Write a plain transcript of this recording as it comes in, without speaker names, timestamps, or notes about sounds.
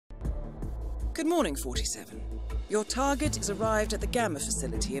Good morning, 47. Your target is arrived at the Gamma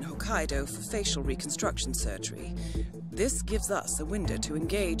facility in Hokkaido for facial reconstruction surgery. This gives us a window to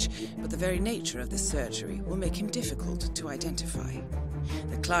engage, but the very nature of this surgery will make him difficult to identify.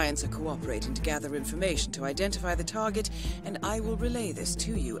 The clients are cooperating to gather information to identify the target, and I will relay this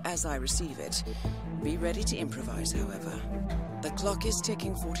to you as I receive it. Be ready to improvise, however. The clock is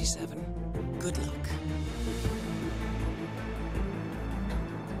ticking, 47. Good luck.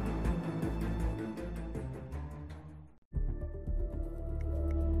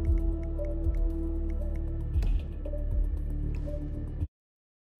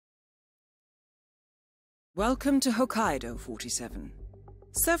 Welcome to Hokkaido, 47.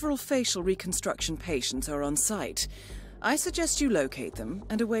 Several facial reconstruction patients are on site. I suggest you locate them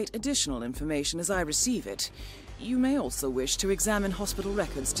and await additional information as I receive it. You may also wish to examine hospital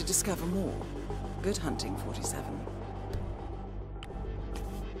records to discover more. Good hunting, 47.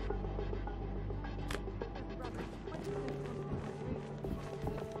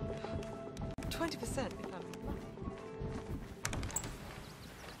 20%.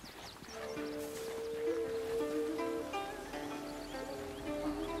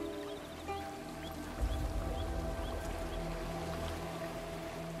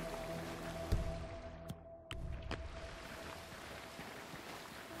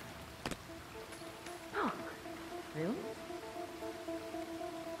 Really?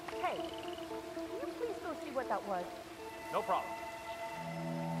 Hey, can you please go see what that was? No problem.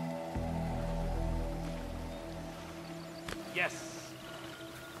 Yes.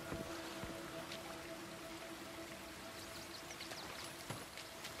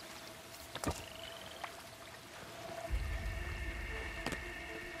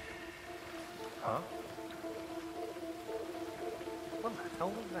 Huh? What the hell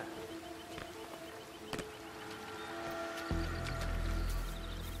was that?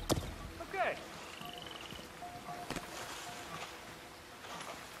 Okay.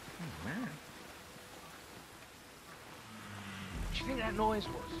 Oh, man. What do you think that noise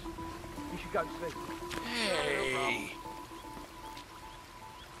was? You should go see. Hey.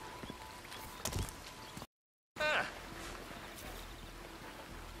 Ah.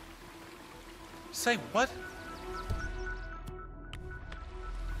 Say what?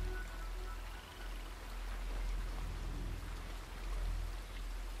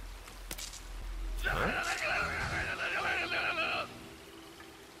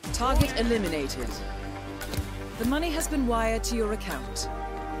 Target eliminated. The money has been wired to your account.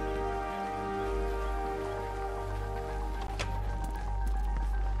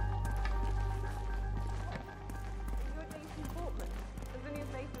 You're Jason Portman, the new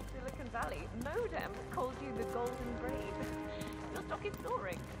face of Silicon Valley. Modem called you the Golden Braid. Your stock is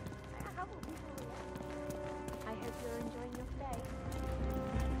soaring. How will people react? I hope you're enjoying your stay.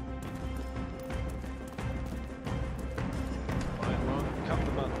 Quite a long couple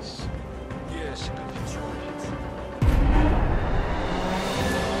of months. Yes, good.